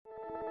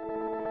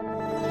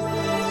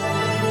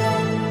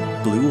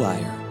Blue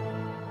Wire.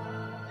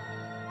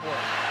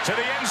 To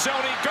the end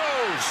zone he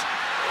goes.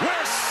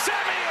 Where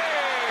Sammy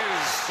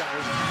is!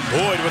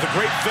 Boyd with a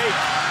great fake.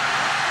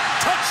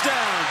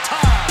 Touchdown,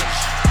 Taj.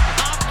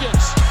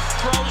 Hopkins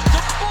throws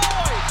to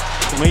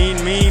Boyd. Lean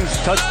means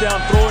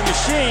touchdown throwing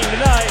machine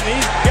tonight, and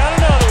he's got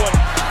another one.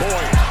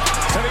 Boyd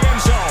to the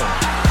end zone.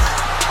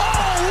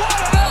 Oh, what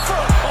an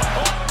effort!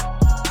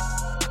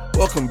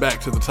 Welcome back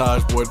to the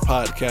Taj Boyd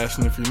Podcast,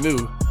 and if you're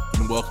new,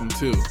 then welcome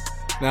too.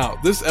 Now,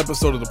 this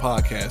episode of the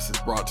podcast is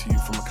brought to you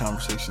from a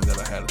conversation that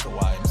I had at the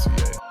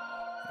YMCA.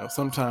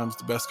 Sometimes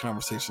the best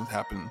conversations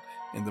happen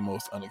in the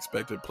most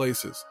unexpected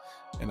places,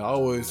 and I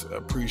always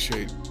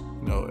appreciate,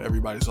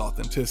 everybody's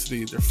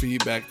authenticity, their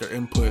feedback, their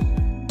input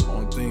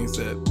on things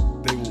that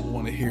they will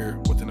want to hear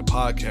within a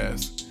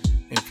podcast.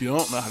 And if you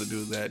don't know how to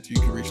do that, you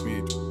can reach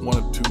me one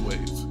of two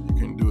ways. You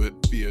can do it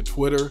via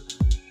Twitter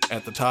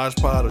at the Taj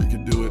Pod, or you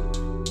can do it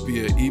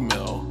via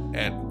email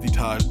at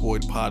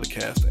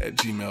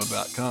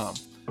thetajboydpodcast@gmail.com.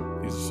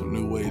 These are some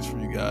new ways for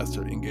you guys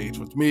to engage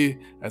with me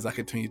as I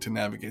continue to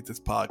navigate this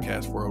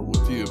podcast world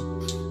with you.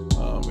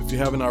 If you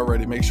haven't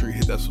already, make sure you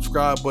hit that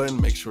subscribe button.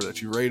 Make sure that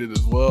you rate it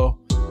as well.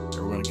 And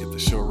we're going to get the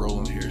show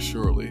rolling here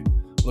shortly.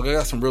 Look, I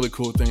got some really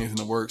cool things in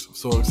the works. I'm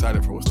so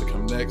excited for what's to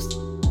come next.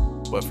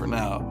 But for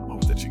now, I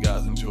hope that you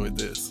guys enjoyed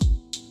this.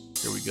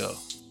 Here we go.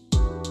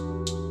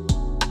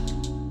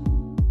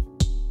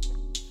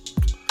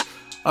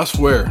 I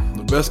swear,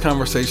 the best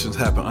conversations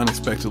happen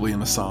unexpectedly in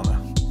the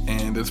sauna.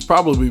 And it's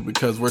probably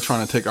because we're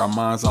trying to take our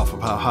minds off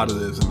of how hot it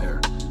is in there.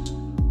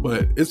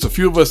 But it's a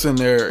few of us in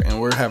there and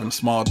we're having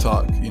small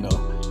talk,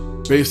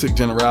 basic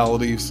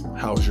generalities.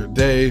 How's your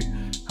day?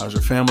 How's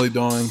your family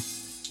doing?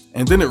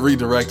 And then it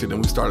redirected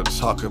and we started to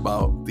talk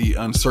about the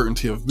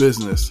uncertainty of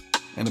business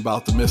and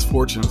about the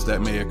misfortunes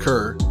that may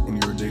occur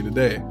in your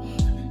day-to-day.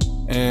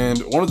 And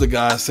one of the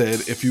guys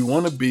said, if you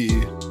want to be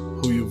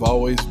who you've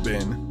always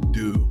been,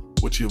 do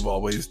what you've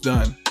always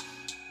done.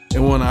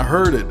 And when I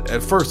heard it,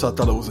 at first I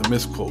thought it was a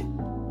misquote.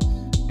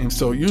 And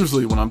so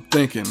usually when I'm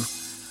thinking,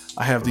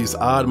 I have these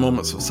odd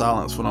moments of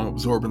silence when I'm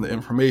absorbing the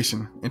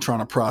information and trying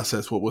to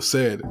process what was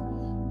said.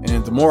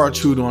 And the more I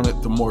chewed on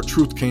it, the more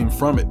truth came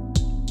from it.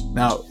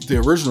 Now, the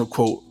original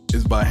quote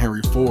is by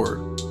Henry Ford,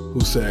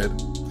 who said,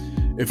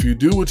 if you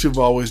do what you've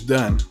always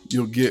done,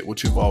 you'll get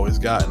what you've always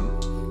gotten.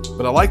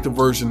 But I like the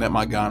version that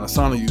my guy in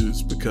Asana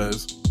used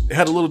because it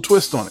had a little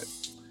twist on it.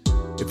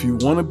 If you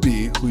want to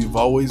be who you've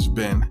always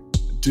been,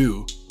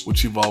 do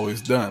what you've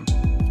always done.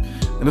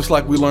 And it's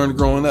like we learned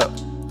growing up.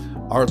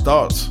 Our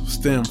thoughts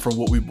stem from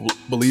what we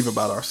believe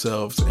about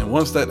ourselves. And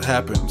once that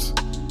happens,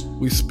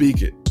 we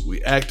speak it,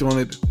 we act on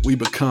it, we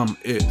become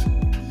it.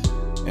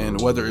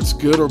 And whether it's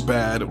good or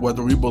bad,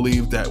 whether we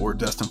believe that we're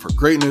destined for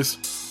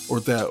greatness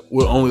or that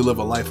we'll only live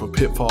a life of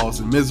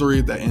pitfalls and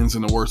misery that ends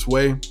in the worst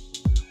way,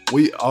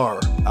 we are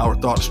our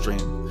thought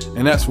stream.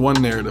 And that's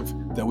one narrative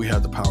that we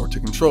have the power to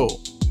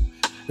control.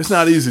 It's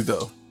not easy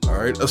though. All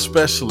right,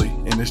 especially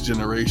in this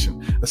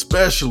generation,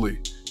 especially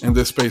in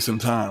this space and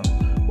time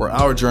where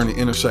our journey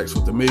intersects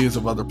with the millions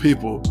of other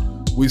people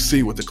we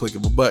see with the click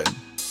of a button.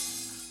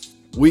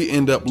 We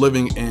end up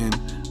living in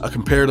a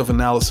comparative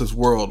analysis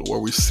world where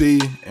we see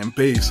and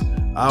base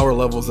our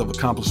levels of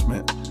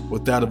accomplishment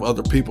with that of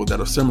other people that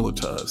are similar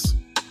to us.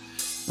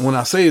 And when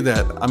I say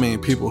that, I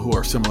mean people who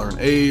are similar in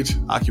age,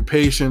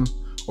 occupation,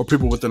 or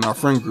people within our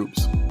friend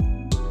groups.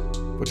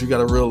 But you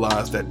got to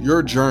realize that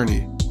your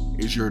journey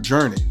is your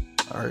journey.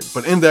 All right.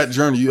 But in that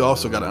journey, you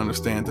also got to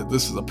understand that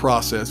this is a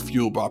process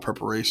fueled by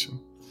preparation.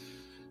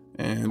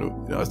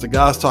 And as the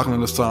guy's talking in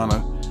the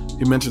sauna,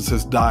 he mentions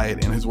his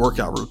diet and his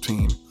workout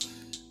routine.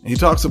 And he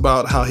talks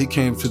about how he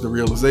came to the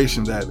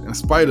realization that in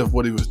spite of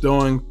what he was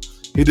doing,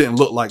 he didn't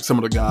look like some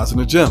of the guys in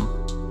the gym.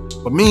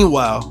 But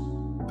meanwhile,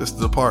 this is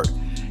the part,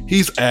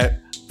 he's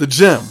at the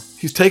gym.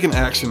 He's taking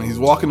action and he's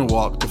walking the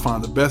walk to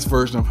find the best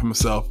version of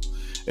himself.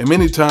 And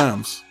many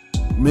times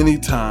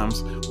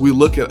we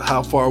look at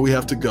how far we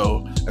have to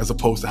go as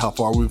opposed to how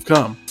far we've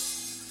come.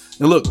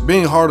 And look,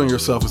 being hard on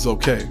yourself is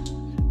okay.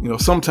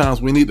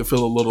 Sometimes we need to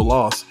feel a little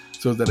lost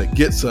so that it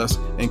gets us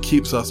and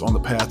keeps us on the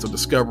path of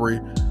discovery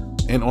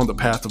and on the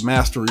path of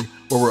mastery,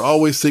 where we're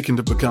always seeking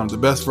to become the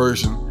best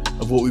version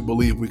of what we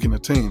believe we can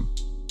attain.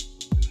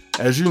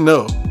 As you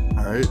know,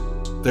 all right,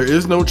 there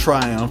is no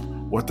triumph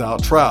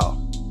without trial.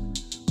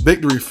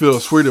 Victory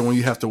feels sweeter when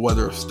you have to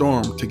weather a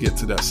storm to get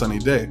to that sunny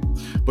day.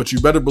 But you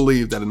better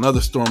believe that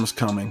another storm is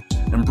coming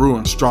and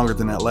brewing stronger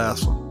than that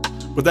last one.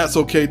 But that's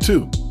okay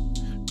too,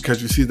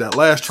 because you see that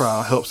last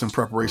trial helps in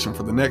preparation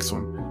for the next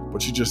one,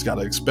 but you just got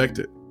to expect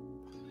it.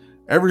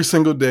 Every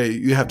single day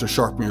you have to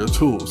sharpen your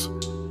tools.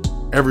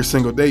 Every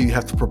single day you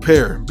have to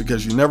prepare,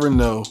 because you never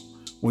know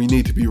when you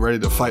need to be ready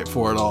to fight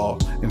for it all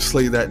and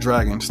slay that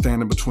dragon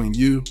standing between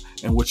you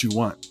and what you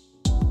want.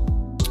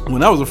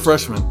 When I was a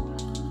freshman,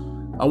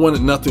 I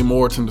wanted nothing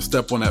more than to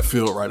step on that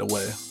field right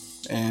away.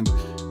 And,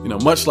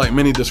 much like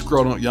many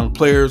disgruntled young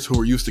players who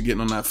were used to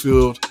getting on that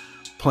field,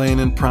 playing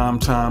in prime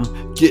time,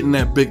 getting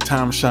that big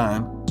time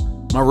shine,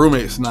 my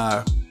roommates and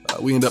I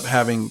we ended up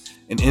having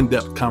an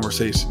in-depth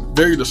conversation,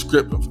 very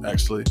descriptive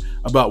actually,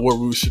 about where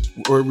we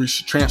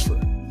should transfer.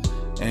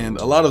 And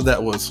a lot of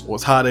that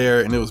was hot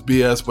air and it was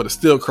BS, but it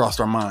still crossed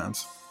our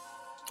minds.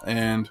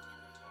 And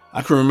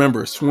I can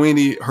remember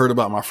Sweeney heard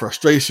about my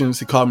frustrations.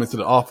 He called me to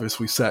the office.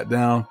 We sat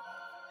down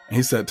and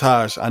he said,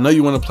 Taj, I know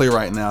you want to play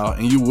right now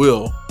and you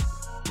will,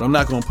 but I'm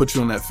not going to put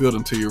you on that field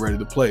until you're ready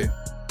to play.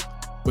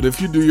 But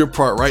if you do your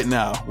part right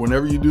now,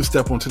 whenever you do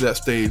step onto that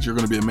stage, you're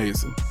going to be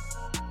amazing.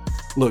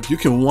 Look, you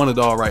can want it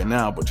all right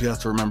now, but you have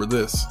to remember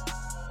this.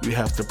 You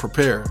have to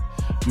prepare.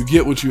 You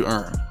get what you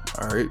earn.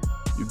 All right.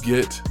 You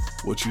get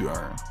what you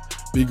earn.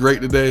 Be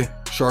great today.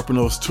 Sharpen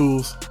those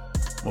tools.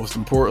 Most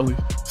importantly,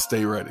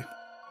 stay ready.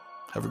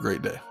 Have a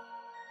great day.